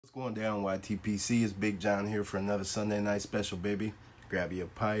going down, YTPC? It's Big John here for another Sunday night special, baby. Grab you a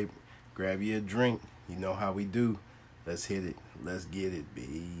pipe, grab you a drink. You know how we do. Let's hit it. Let's get it,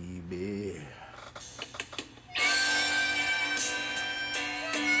 baby.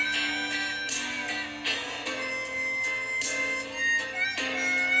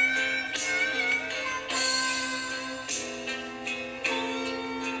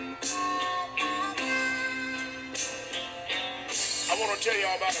 I want to tell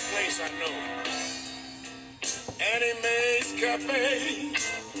y'all about a place I know. Annie Mae's Cafe.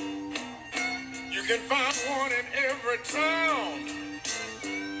 You can find one in every town.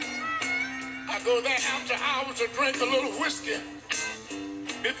 I go there after hours to drink a little whiskey.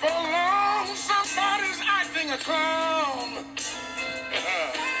 Before long, somebody's acting a clown.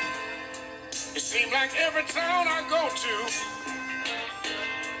 It seems like every town I go to,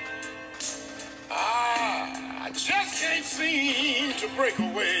 I just can't seem to break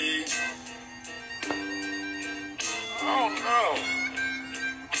away. Oh no.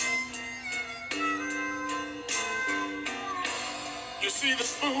 You see, the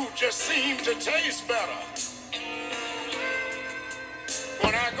food just seems to taste better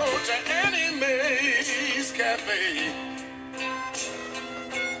when I go to Annie Mae's Cafe.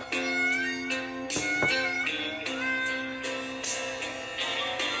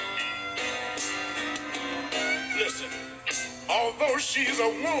 Listen, although she's a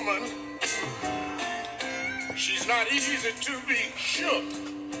woman, she's not easy to be shook.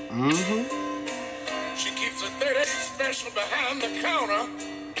 She keeps a 38 special behind the counter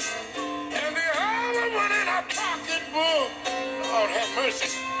and the other one in her pocketbook. Lord have mercy.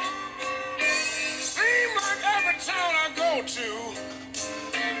 Seems like every town I go to,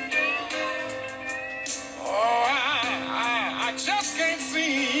 oh, I just can't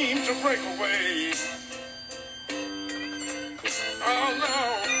seem to break away. Oh no.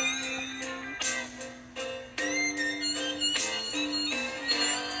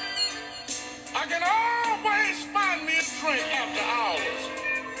 I can always find me a drink after hours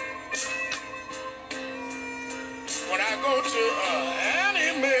when I go to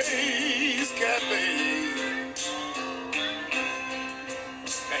Annie Mae's Cafe.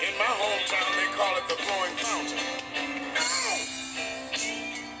 Now in my hometown they call it the Flowing Fountain.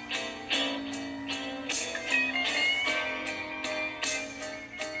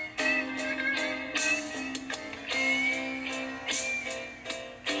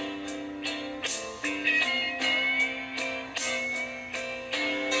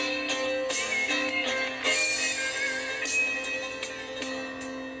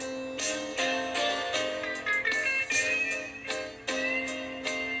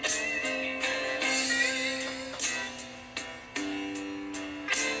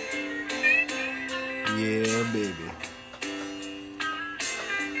 Yeah, baby.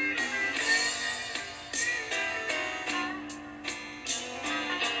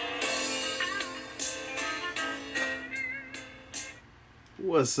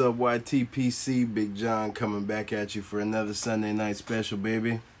 What's up, YTPC? Big John coming back at you for another Sunday night special,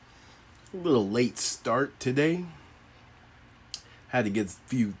 baby. A little late start today. Had to get a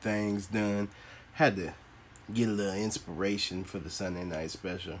few things done. Had to get a little inspiration for the Sunday night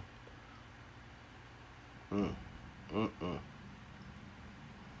special.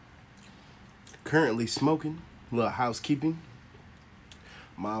 Currently smoking, a little housekeeping.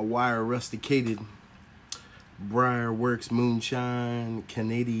 My wire rusticated Briarworks Moonshine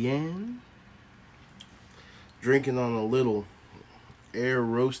Canadian. Drinking on a little air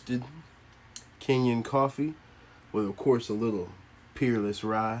roasted Kenyan coffee with, of course, a little Peerless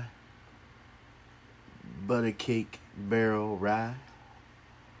Rye, butter cake barrel rye,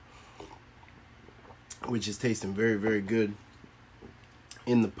 which is tasting very, very good.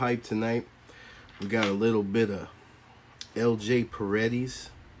 In the pipe tonight, we got a little bit of LJ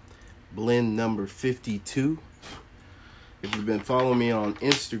Paredes blend number 52. If you've been following me on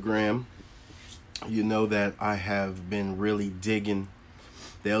Instagram, you know that I have been really digging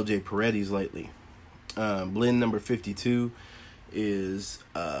the LJ Paredes lately. Blend number 52 is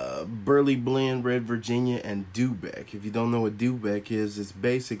Burley Blend, Red Virginia, and Dubec. If you don't know what Dubec is, it's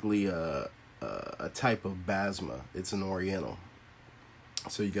basically a type of basma. It's an Oriental.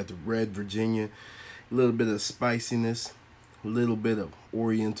 So you got the Red Virginia, a little bit of spiciness, a little bit of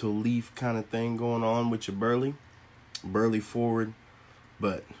Oriental leaf kind of thing going on with your Burley. Burley forward,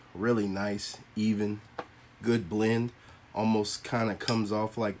 but really nice, even, good blend. Almost kind of comes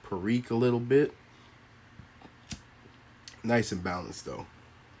off like Perique a little bit. Nice and balanced though.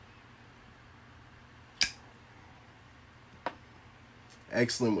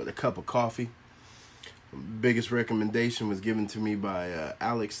 Excellent with a cup of coffee. Biggest recommendation was given to me by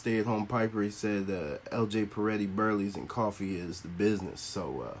Alex Stay at Home Piper. He said LJ Peretti Burleys and coffee is the business.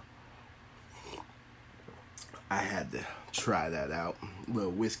 So I had to try that out. A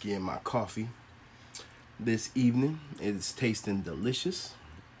little whiskey in my coffee this evening. It's tasting delicious.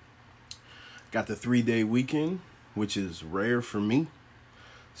 Got the 3-day weekend, which is rare for me.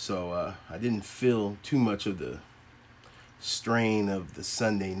 So I didn't feel too much of the strain of the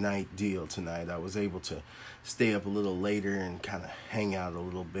Sunday night deal tonight. I was able to stay up a little later and kind of hang out a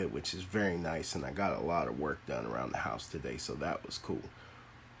little bit, which is very nice, and I got a lot of work done around the house today, so that was cool.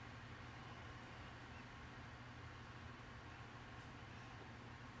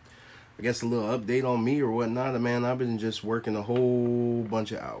 I guess a little update on me or whatnot. Man, I've been just working a whole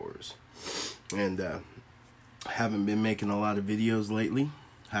bunch of hours, and haven't been making a lot of videos lately.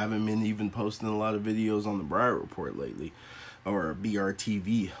 Haven't been even posting a lot of videos on the Briar Report lately, or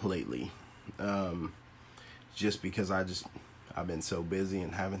BRTV lately, just because I've been so busy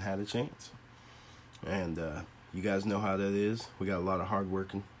and haven't had a chance. And you guys know how that is. We got a lot of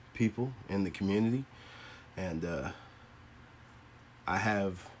hardworking people in the community, and I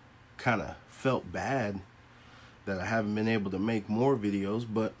have kind of felt bad that I haven't been able to make more videos,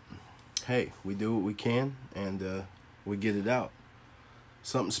 but hey, we do what we can, and we get it out.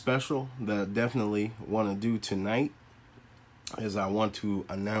 Something special that I definitely want to do tonight is I want to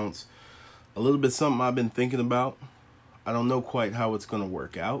announce a little bit something I've been thinking about. I don't know quite how it's going to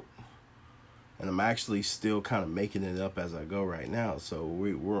work out, and I'm actually still kind of making it up as I go right now. So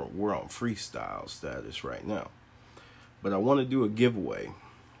we're on freestyle status right now. But I want to do a giveaway.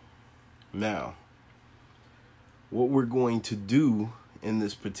 Now, what we're going to do in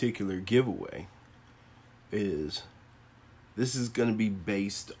this particular giveaway is, this is going to be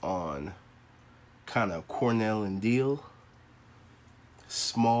based on kind of Cornell and Deal,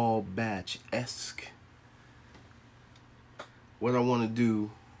 small batch-esque. What I want to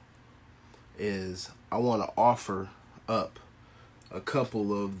do is I want to offer up a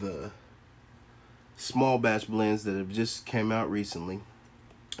couple of the small batch blends that have just came out recently.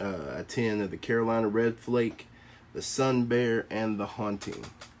 A 10 of the Carolina Red Flake, the Sun Bear, and the Haunting.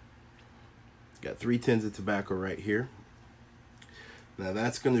 Got 3 tins of tobacco right here. Now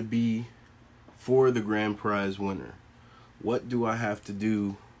that's going to be for the grand prize winner. What do I have to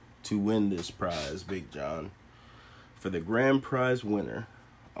do to win this prize, Big John? For the grand prize winner,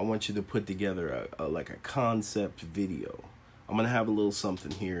 I want you to put together like a concept video. I'm going to have a little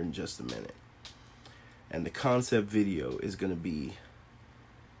something here in just a minute. And the concept video is going to be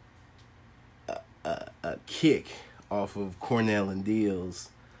a kick off of Cornell and Deal's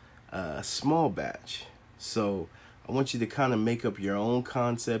small batch. So I want you to kind of make up your own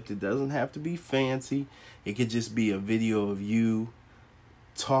concept. It doesn't have to be fancy. It could just be a video of you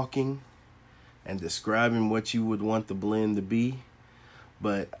talking and describing what you would want the blend to be.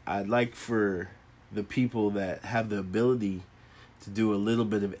 But I'd like for the people that have the ability to do a little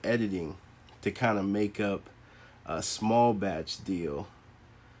bit of editing to kind of make up a small batch deal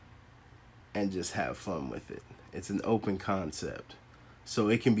and just have fun with it. It's an open concept, so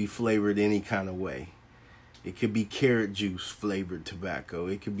it can be flavored any kind of way. It could be carrot juice flavored tobacco.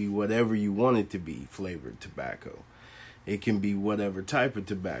 It could be whatever you want it to be flavored tobacco. It can be whatever type of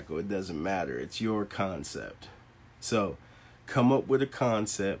tobacco. It doesn't matter. It's your concept. So come up with a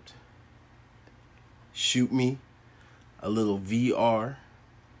concept. Shoot me a little VR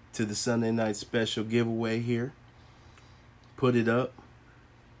to the Sunday night special giveaway here. Put it up.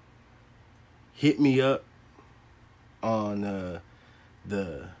 Hit me up on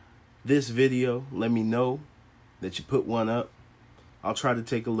this video. Let me know that you put one up. I'll try to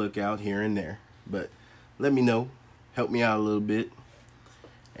take a look out here and there, but let me know. Help me out a little bit.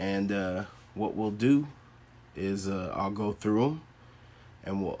 And what we'll do is I'll go through them,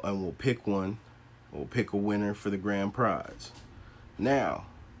 and we'll pick one. We'll pick a winner for the grand prize. Now,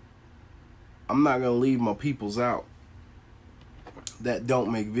 I'm not gonna leave my peoples out that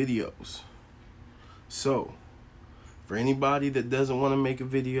don't make videos. So, for anybody that doesn't want to make a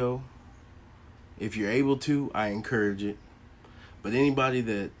video, if you're able to, I encourage it. But anybody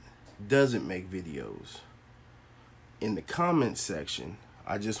that doesn't make videos, in the comment section,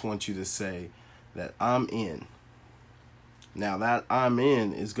 I just want you to say that I'm in. Now that I'm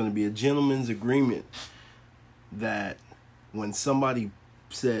in is going to be a gentleman's agreement that when somebody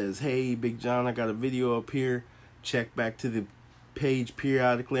says, hey, Big John, I got a video up here, check back to the page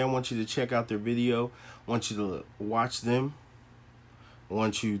periodically. I want you to check out their video. I want you to watch them. I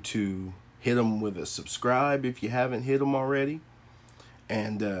want you to hit them with a subscribe if you haven't hit them already,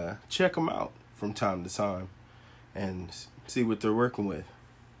 and check them out from time to time and see what they're working with.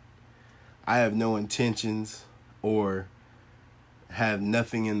 I have no intentions or have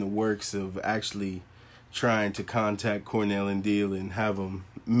nothing in the works of actually trying to contact Cornell and Deal and have them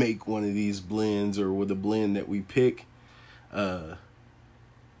make one of these blends or with a blend that we pick.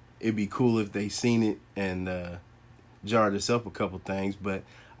 It'd be cool if they seen it and jarred us up a couple things, but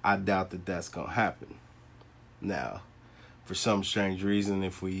I doubt that that's gonna happen. Now, for some strange reason,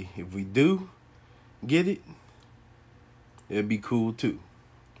 if we do get it, it'd be cool too.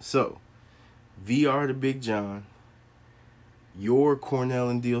 So, VR to Big John, your Cornell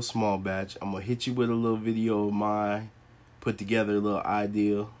and Deal small batch. I'm gonna hit you with a little video of mine, put together a little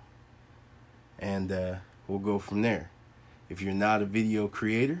idea, and we'll go from there. If you're not a video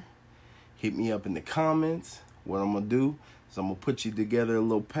creator, hit me up in the comments. What I'm gonna do is I'm gonna put you together a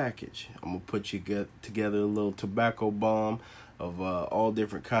little package. I'm gonna put you together a little tobacco bomb of all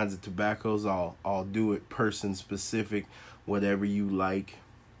different kinds of tobaccos. I'll do it person specific, whatever you like,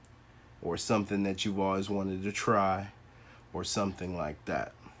 or something that you've always wanted to try, or something like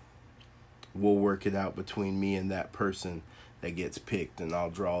that. We'll work it out between me and that person that gets picked, and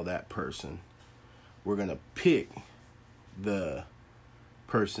I'll draw that person. We're gonna pick the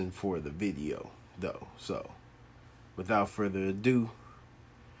person for the video though. So without further ado,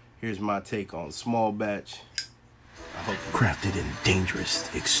 here's my take on small batch. I hope crafted in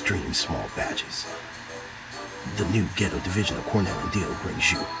dangerous, extreme small batches. The new ghetto division of Cornell and Deal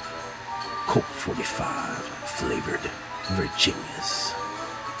brings you Colt 45 flavored Virginias.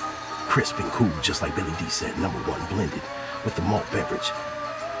 Crisp and cool, just like Billy D said, #1 blended with the malt beverage.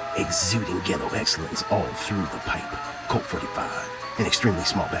 Exuding ghetto excellence all through the pipe. Colt 45 in extremely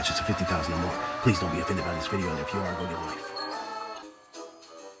small batches of 50,000 or more. Please don't be offended by this video, and if you are, go get a life.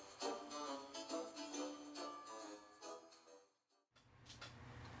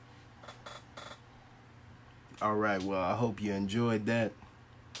 All right, well, I hope you enjoyed that.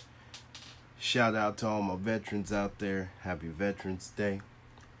 Shout out to all my veterans out there. Happy Veterans Day.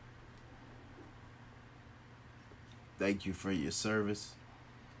 Thank you for your service.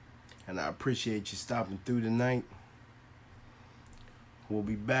 And I appreciate you stopping through tonight. We'll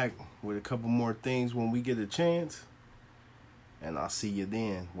be back with a couple more things when we get a chance. And I'll see you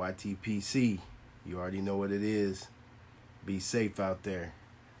then. YTPC. You already know what it is. Be safe out there.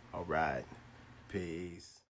 All right. Peace.